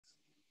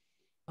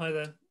Hi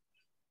there.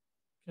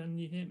 Can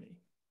you hear me?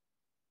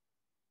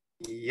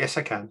 Yes,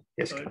 I can.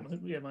 Yes, I Sorry,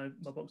 can.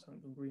 my box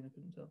hasn't gone green. I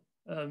couldn't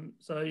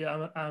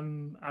tell.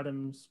 I'm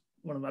Adam's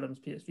one of Adam's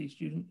PhD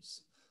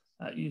students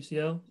at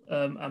UCL,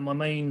 and my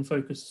main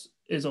focus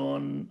is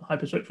on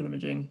hyperspectral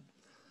imaging.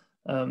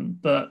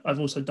 But I've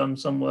also done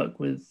some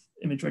work with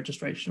image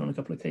registration on a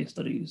couple of case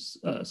studies.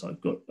 So I've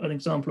got an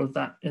example of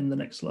that in the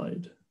next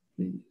slide,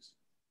 please.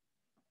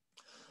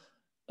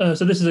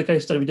 So this is a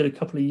case study we did a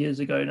couple of years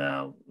ago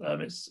now.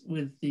 It's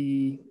with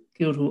the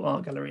Guildhall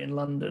Art Gallery in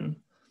London.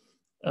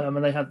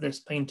 And they have this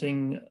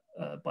painting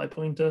by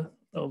Pointer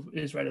of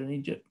Israel and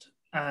Egypt.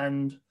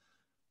 And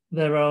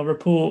there are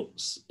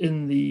reports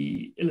in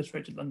the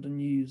Illustrated London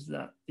News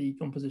that the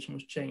composition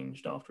was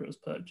changed after it was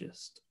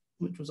purchased,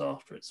 which was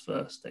after its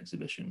first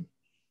exhibition.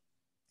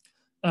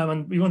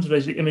 And we wanted to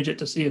basically image it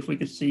to see if we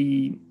could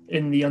see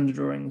in the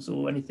underdrawings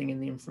or anything in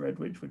the infrared,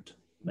 which would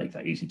make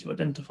that easy to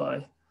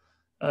identify.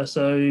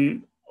 So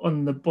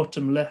on the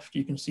bottom left,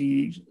 you can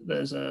see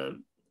there's a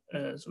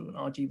sort of an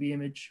RGB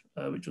image,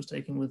 which was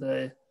taken with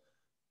a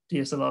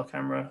DSLR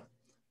camera.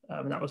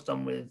 And that was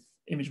done with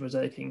image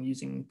mosaicing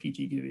using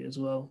PG GUI as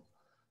well.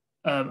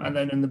 And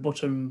then in the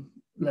bottom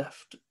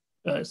left,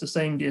 it's the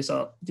same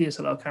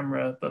DSLR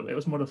camera, but it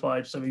was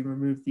modified. So we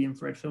removed the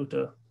infrared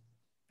filter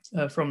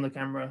from the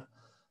camera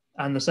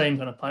and the same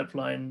kind of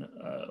pipeline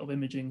of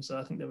imaging. So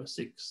I think there were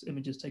 6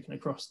 images taken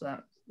across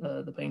that,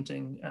 the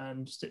painting,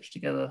 and stitched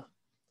together.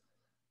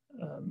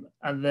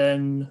 And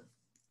then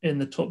in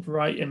the top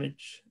right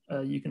image,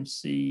 you can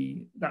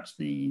see that's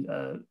the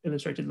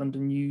Illustrated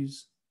London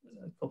News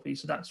copy.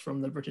 So that's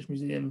from the British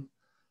Museum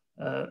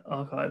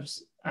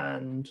archives.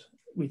 And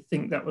we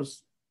think that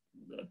was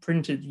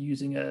printed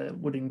using a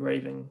wood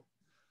engraving.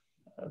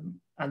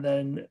 And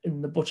then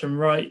in the bottom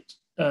right,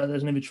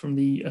 there's an image from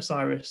the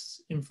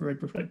Osiris infrared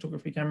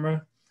reflectography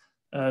camera.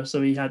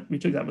 So we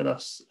took that with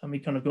us, and we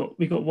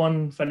got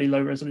one fairly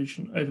low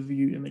resolution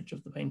overview image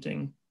of the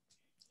painting.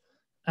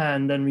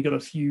 And then we got a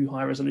few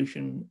high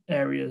resolution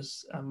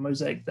areas and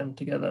mosaic them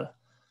together.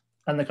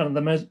 And the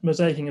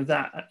mosaicing of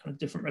that at kind of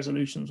different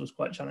resolutions was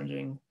quite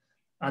challenging.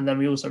 And then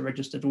we also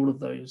registered all of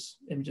those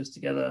images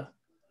together,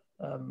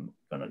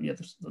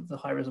 the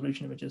high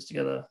resolution images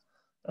together,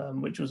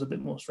 which was a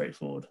bit more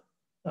straightforward.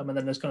 And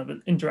then there's kind of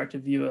an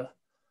interactive viewer,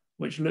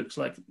 which looks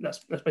like that's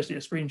basically a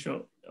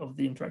screenshot of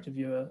the interactive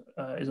viewer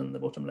is on the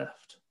bottom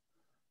left.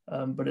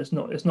 But it's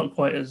not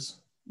quite as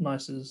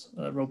nice as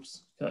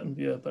Rob's curtain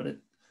viewer, but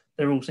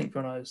they're all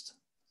synchronized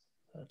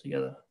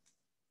together.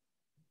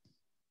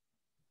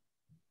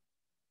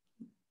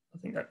 I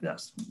think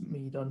that's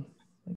me done.